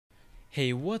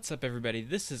Hey, what's up everybody?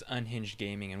 This is Unhinged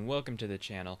Gaming and welcome to the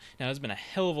channel. Now it's been a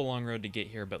hell of a long road to get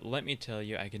here, but let me tell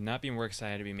you, I could not be more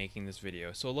excited to be making this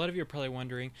video. So a lot of you are probably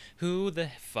wondering, who the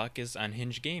fuck is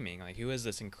Unhinged Gaming? Like, who is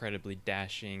this incredibly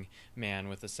dashing man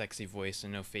with a sexy voice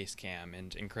and no face cam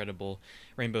and incredible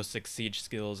Rainbow Six Siege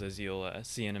skills, as you'll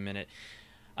see in a minute?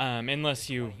 Unless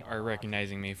you are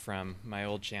recognizing me from my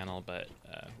old channel, but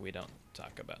we don't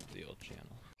talk about the old channel.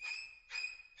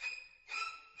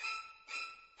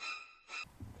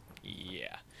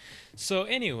 Yeah. So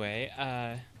anyway,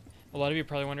 a lot of you are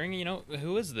probably wondering,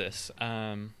 who is this?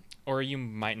 Or you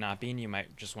might not be, and you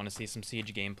might just want to see some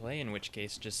Siege gameplay, in which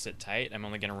case just sit tight. I'm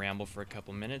only going to ramble for a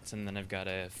couple minutes, and then I've got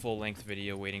a full-length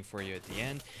video waiting for you at the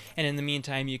end. And in the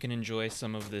meantime, you can enjoy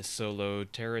some of this solo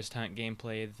terrorist hunt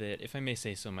gameplay that, if I may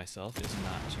say so myself, is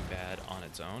not too bad on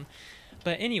its own.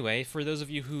 But anyway, for those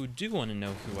of you who do want to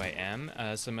know who I am,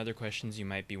 some other questions you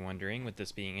might be wondering, with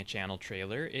this being a channel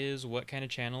trailer, is what kind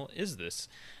of channel is this?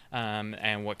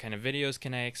 And what kind of videos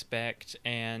can I expect?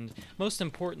 And most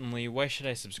importantly, why should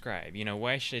I subscribe?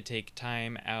 Why should I take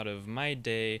time out of my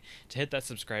day to hit that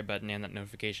subscribe button and that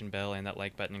notification bell and that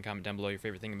like button and comment down below your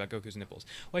favorite thing about Goku's nipples?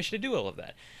 Why should I do all of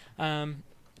that?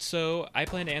 So I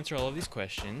plan to answer all of these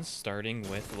questions, starting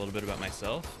with a little bit about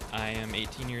myself. I am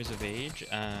 18 years of age.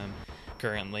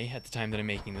 Currently, at the time that I'm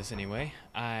making this anyway.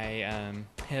 I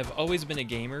have always been a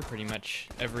gamer pretty much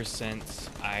ever since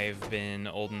I've been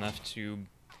old enough to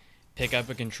pick up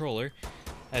a controller,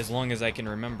 as long as I can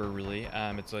remember, really.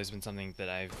 It's always been something that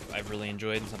I've really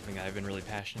enjoyed and something that I've been really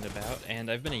passionate about, and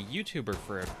I've been a YouTuber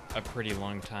for a pretty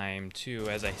long time too.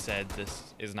 As I said,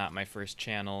 this is not my first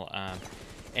channel,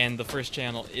 and the first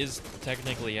channel is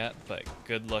technically up, but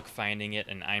good luck finding it,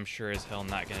 and I'm sure as hell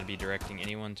not going to be directing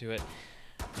anyone to it.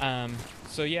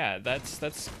 So yeah,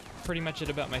 that's pretty much it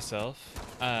about myself.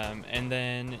 And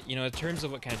then, in terms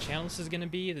of what kind of channel this is going to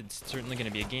be, it's certainly going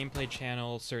to be a gameplay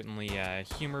channel, certainly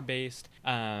humor-based.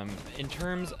 In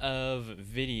terms of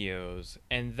videos,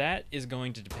 and that is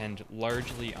going to depend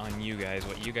largely on you guys,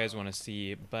 what you guys want to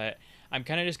see, but I'm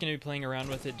kind of just going to be playing around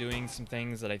with it, doing some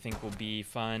things that I think will be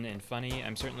fun and funny.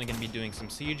 I'm certainly going to be doing some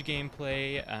Siege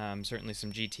gameplay, certainly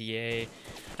some GTA.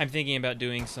 I'm thinking about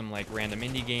doing some random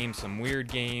indie games, some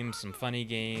weird games, some funny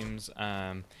games,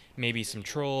 maybe some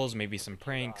trolls, maybe some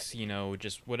pranks,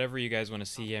 just whatever you guys want to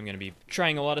see. I'm going to be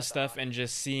trying a lot of stuff and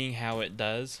just seeing how it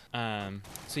does.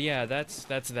 So yeah, that's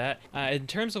that. In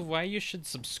terms of why you should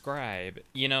subscribe,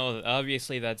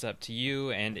 obviously that's up to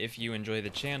you and if you enjoy the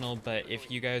channel, but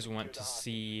if you guys want to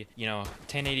see,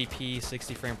 1080p,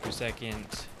 60 frames per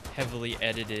second, heavily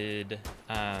edited,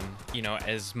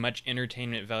 as much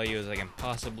entertainment value as I can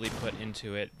possibly put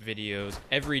into it, videos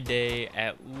every day,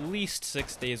 at least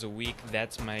 6 days a week.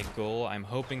 That's my goal. I'm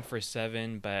hoping for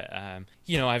 7, but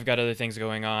I've got other things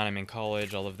going on. I'm in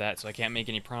college, all of that, so I can't make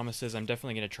any promises. I'm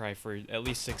definitely going to try for at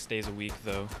least 6 days a week,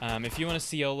 though. If you want to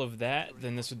see all of that,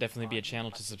 then this would definitely be a channel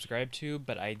to subscribe to,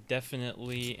 but I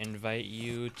definitely invite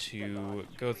you to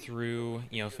go through,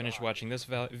 finish watching this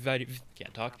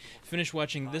finish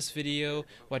watching this video,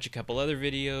 watch a couple other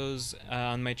videos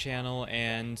on my channel,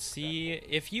 and see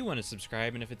if you want to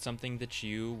subscribe and if it's something that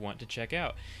you want to check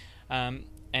out.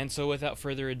 And so without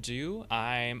further ado,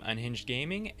 I'm Unhinged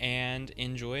Gaming, and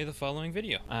enjoy the following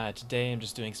video. Today I'm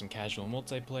just doing some casual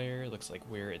multiplayer. Looks like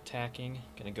we're attacking.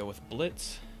 Gonna go with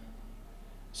Blitz.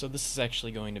 So this is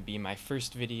actually going to be my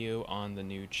first video on the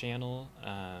new channel.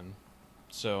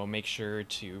 So make sure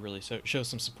to really show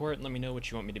some support and let me know what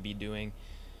you want me to be doing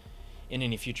in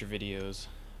any future videos.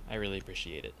 I really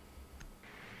appreciate it.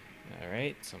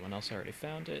 Alright, someone else already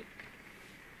found it.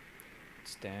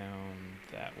 It's down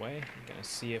that way. I'm gonna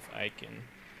see if I can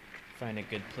find a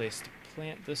good place to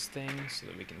plant this thing so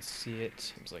that we can see it.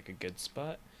 Seems like a good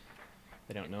spot.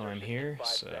 They don't know I'm here,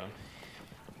 so...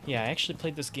 Yeah, I actually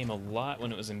played this game a lot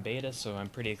when it was in beta, so I'm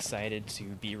pretty excited to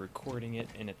be recording it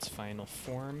in its final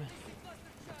form.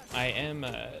 I am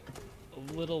a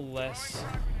little less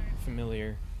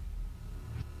familiar...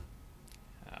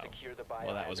 Oh,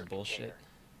 well, that was bullshit.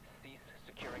 Cease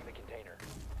securing the container.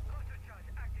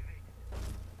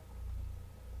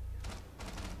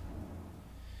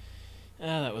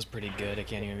 Ah, that was pretty good. I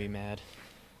can't even be mad.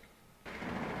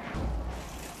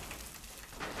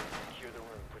 Secure the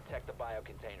room. Protect the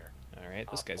biocontainer. Alright,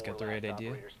 this guy's got the right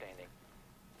idea.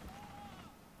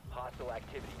 Hostile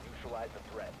activity. Neutralize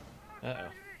the threat. Uh-oh.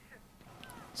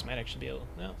 This might actually be able...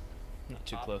 No, not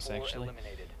too close, actually.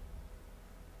 Eliminated.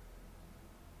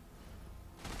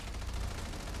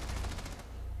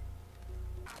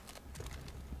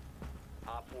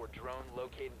 Op 4 drone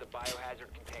located the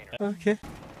biohazard container. Okay.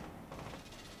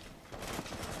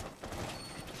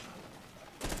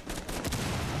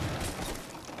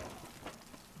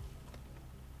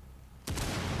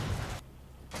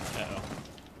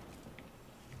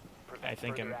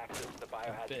 think I'm further access to the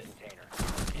biohazard bit container.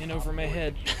 in over my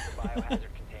head. Secure the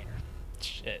biohazard container.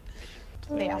 Shit.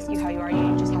 They ask you how you are,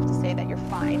 you just have to say that you're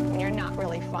fine when you're not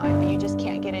really fine, but you just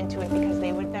can't get into it because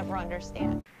they would never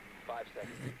understand. 5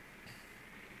 seconds.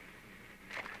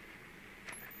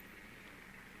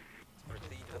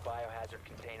 Proceed to the biohazard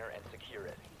container and secure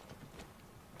it.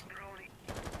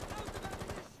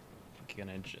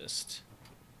 Gonna just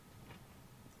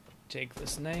take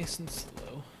this nice and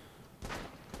slow.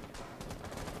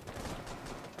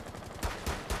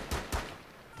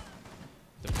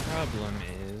 The problem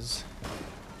is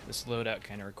this loadout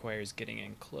kind of requires getting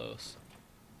in close,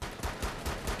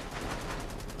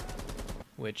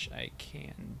 which I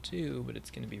can do, but it's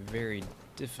going to be very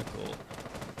difficult.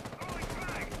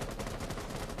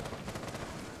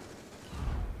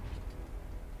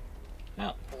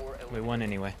 Well, we won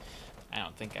anyway. I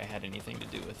don't think I had anything to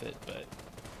do with it, but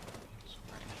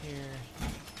right here.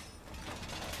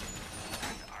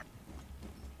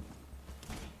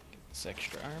 Get this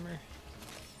extra armor.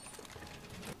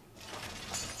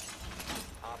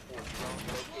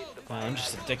 Well, I'm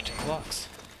just addicted to clocks.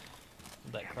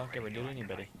 Would that clock ever do to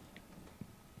anybody?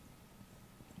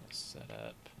 Let's set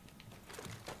up.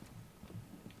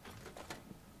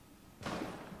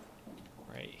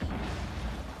 Right here.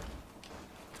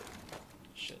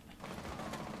 Shit.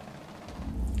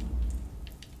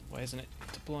 Why isn't it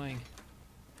deploying?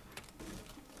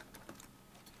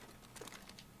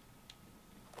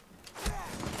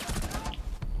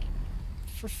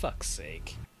 For fuck's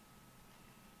sake.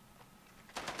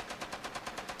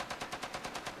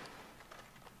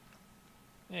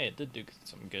 Hey, it did do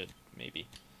some good, maybe.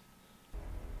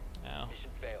 No, Mission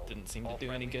failed. didn't seem to All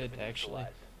do any friendlies have good, been actually,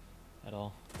 neutralized. at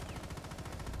all.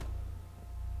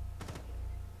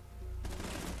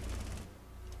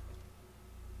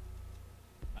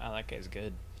 Wow, that guy's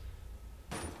good.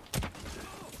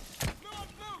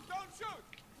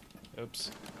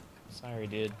 Oops. Sorry,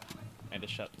 dude. I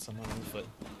just shot someone in the foot.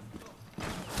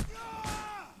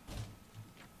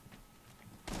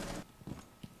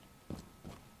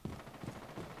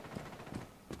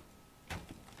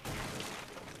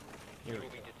 You will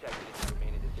be detected if you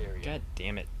remain in this area. God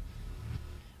damn it.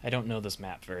 I don't know this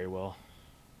map very well.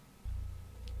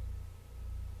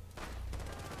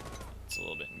 It's a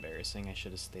little bit embarrassing. I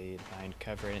should have stayed behind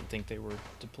cover. I didn't think they were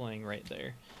deploying right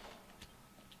there.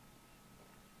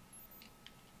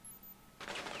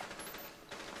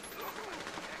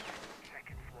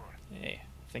 Hey,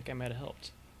 I think I might have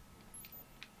helped.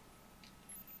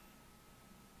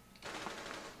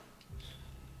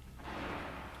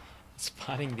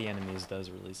 Spotting the enemies does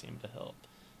really seem to help.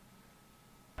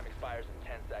 Time expires in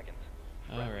 10 seconds.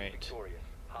 Friendly Alright. Victorious.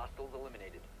 Hostiles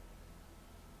eliminated.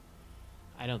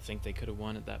 I don't think they could have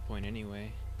won at that point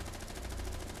anyway.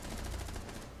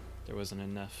 There wasn't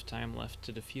enough time left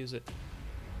to defuse it.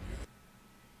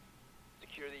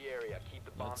 Secure the area. Keep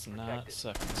the bombs Let's not protected.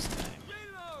 suck this time.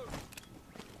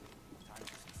 Time for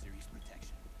some serious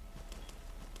protection.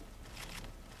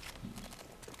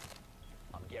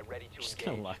 Get ready to Just engage.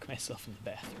 gonna lock myself in the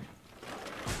bathroom.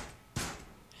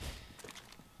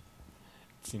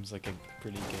 Seems like a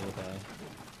pretty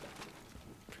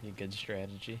good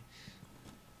strategy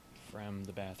from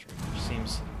the bathroom. Which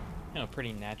seems, you know,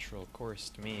 pretty natural course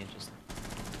to me. Just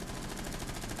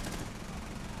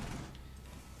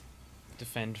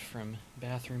defend from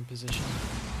bathroom position.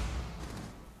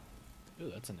 Ooh,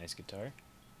 that's a nice guitar.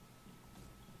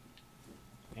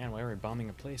 Man, why are we bombing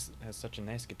a place that has such a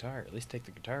nice guitar? At least take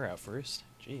the guitar out first.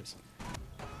 Jeez.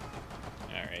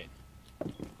 Alright.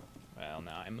 Well,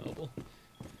 now I'm mobile.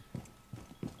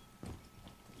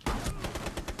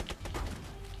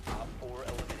 Top 4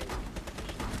 eliminated.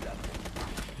 Mission successful.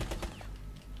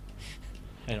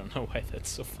 I don't know why that's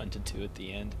so fun to do at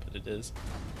the end, but it is.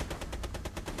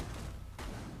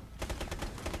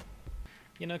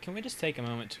 You know, can we just take a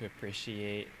moment to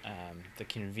appreciate the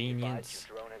convenience Advise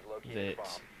your drone has located a bomb.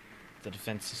 that the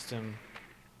defense system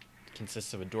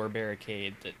consists of a door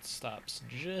barricade that stops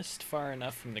just far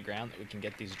enough from the ground that we can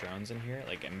get these drones in here?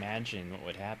 Like, imagine what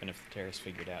would happen if the terrorists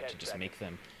figured out to just make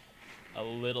them a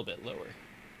little bit lower.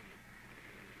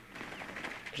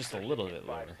 Just a little bit 5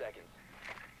 lower. seconds.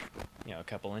 You know, a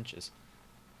couple inches.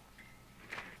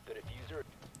 The diffuser.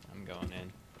 I'm going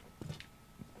in.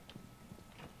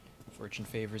 Fortune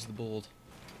favors the bold.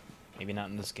 Maybe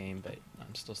not in this game, but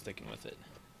I'm still sticking with it.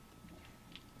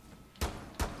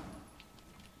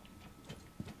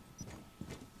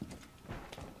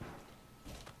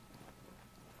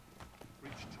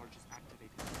 Breach charges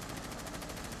activated.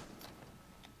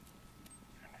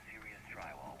 Some serious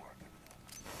drywall work.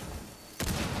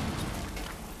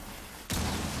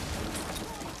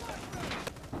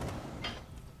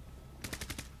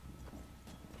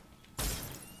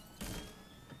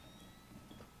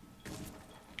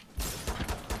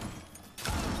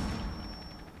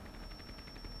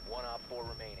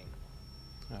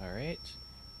 Alright.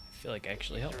 I feel like I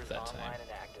actually helped Diffuser that is time. online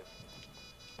and active.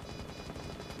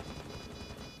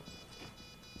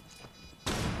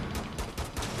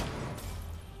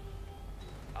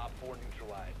 Op 4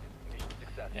 neutralized. Mission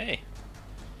successful. Hey!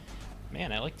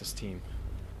 Man, I like this team.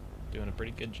 Doing a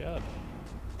pretty good job.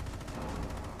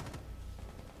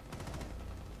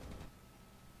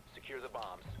 Secure the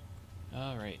bombs.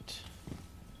 Alright.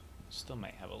 Still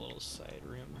might have a little side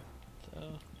room,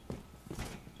 though.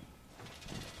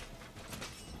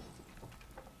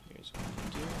 Here's what I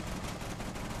do.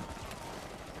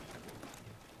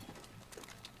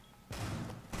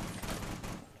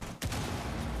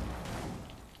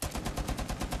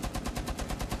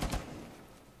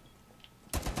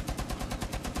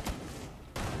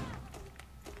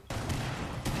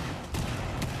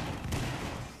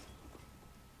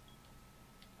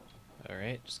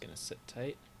 Alright, just gonna sit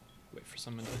tight. Wait for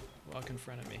someone to walk in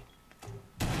front of me.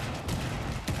 I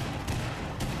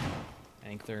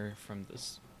think they're from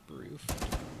this roof.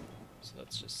 So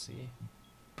let's just see.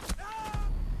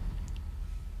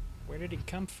 Where did he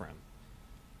come from?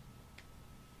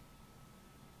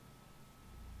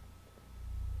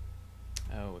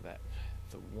 Oh, that.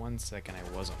 The 1 second I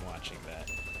wasn't watching that.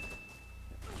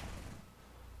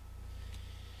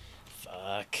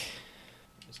 Fuck.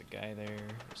 There's a guy there.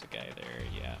 There's a guy there.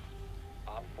 Yeah.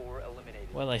 Op 4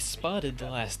 eliminated. Well, I Mission spotted the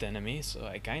successful. last enemy, so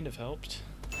I kind of helped.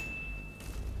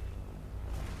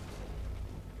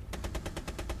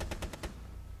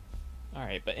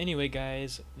 Alright, but anyway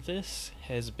guys, this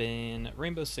has been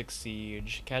Rainbow Six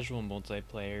Siege, casual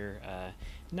multiplayer.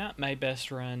 Not my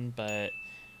best run, but,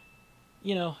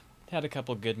 you know, had a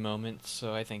couple good moments,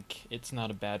 so I think it's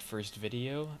not a bad first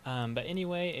video. But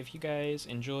anyway, if you guys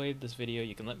enjoyed this video,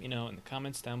 you can let me know in the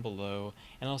comments down below,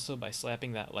 and also by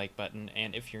slapping that like button.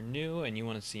 And if you're new and you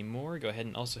want to see more, go ahead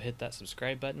and also hit that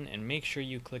subscribe button, and make sure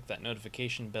you click that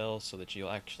notification bell so that you'll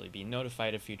actually be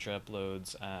notified of future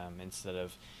uploads, instead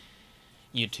of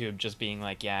YouTube just being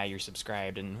like, yeah, you're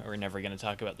subscribed and we're never going to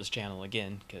talk about this channel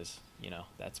again, because, you know,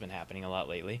 that's been happening a lot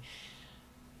lately.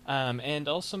 And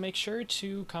also make sure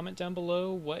to comment down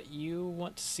below what you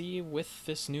want to see with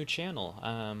this new channel.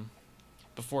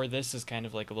 Before this is kind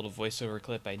of like a little voiceover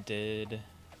clip I did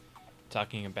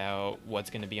talking about what's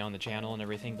going to be on the channel and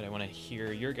everything, but I want to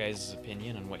hear your guys'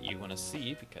 opinion on what you want to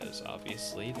see, because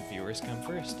obviously the viewers come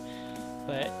first.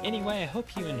 But anyway, I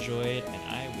hope you enjoyed, and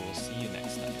I will see you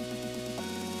next time.